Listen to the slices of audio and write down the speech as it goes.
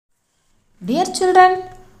Dear children,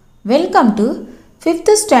 welcome to 5th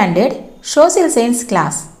standard social science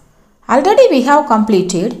class. Already we have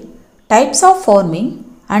completed types of farming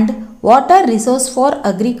and water resource for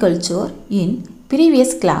agriculture in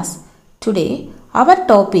previous class. Today our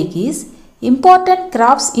topic is important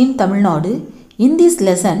crops in Tamil Nadu. In this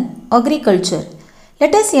lesson, agriculture.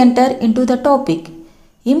 Let us enter into the topic.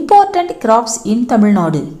 Important crops in Tamil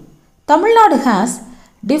Nadu. Tamil Nadu has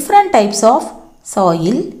different types of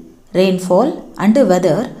soil, rainfall and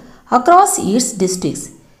weather across its districts.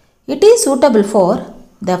 It is suitable for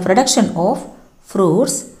the production of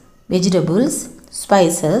fruits, vegetables,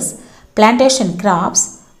 spices, plantation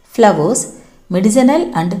crops, flowers,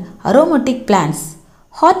 medicinal and aromatic plants.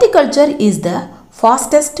 Horticulture is the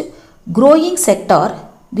fastest growing sector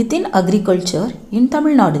within agriculture in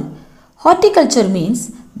Tamil Nadu. Horticulture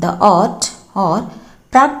means the art or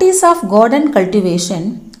practice of garden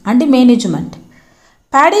cultivation and management.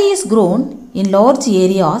 Paddy is grown in large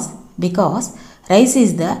areas because rice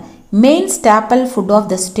is the main staple food of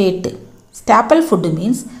the state. Staple food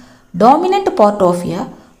means dominant part of a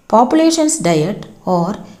population's diet or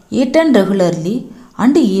eaten regularly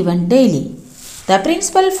and even daily. The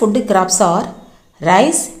principal food crops are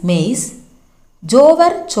rice, maize,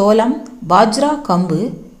 jowar, cholam, bajra, kambu,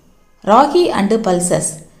 ragi and pulses,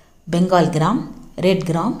 Bengal gram, red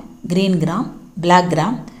gram, green gram, black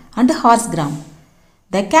gram and horse gram.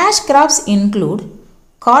 The cash crops include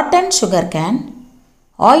cotton, sugarcane,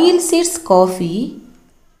 oil seeds, coffee,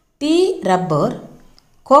 tea, rubber,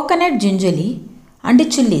 coconut, gingerly and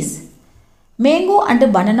chilies. Mango and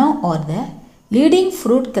banana are the leading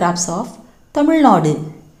fruit crops of Tamil Nadu.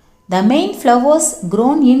 The main flowers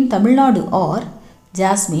grown in Tamil Nadu are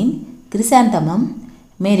jasmine, chrysanthemum,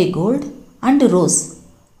 marigold and rose.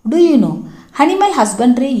 Do you know animal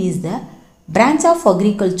husbandry is the branch of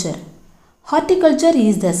agriculture? Horticulture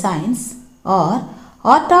is the science or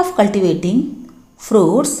art of cultivating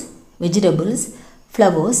fruits, vegetables,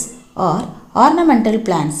 flowers or ornamental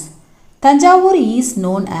plants. Tanjavur is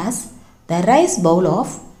known as the rice bowl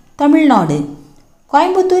of Tamil Nadu.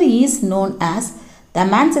 Coimbatore is known as the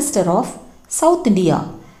Manchester of South India.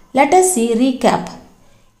 Let us see recap.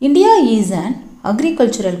 India is an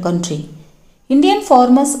agricultural country. Indian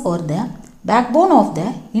farmers are the backbone of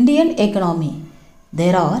the Indian economy.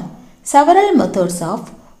 There are several methods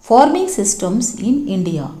of farming systems in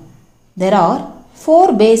India. There are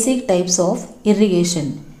 4 basic types of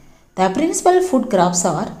irrigation. The principal food crops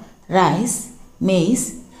are rice,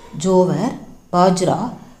 maize, jowar,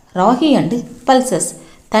 bajra, ragi and pulses.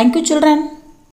 Thank you children.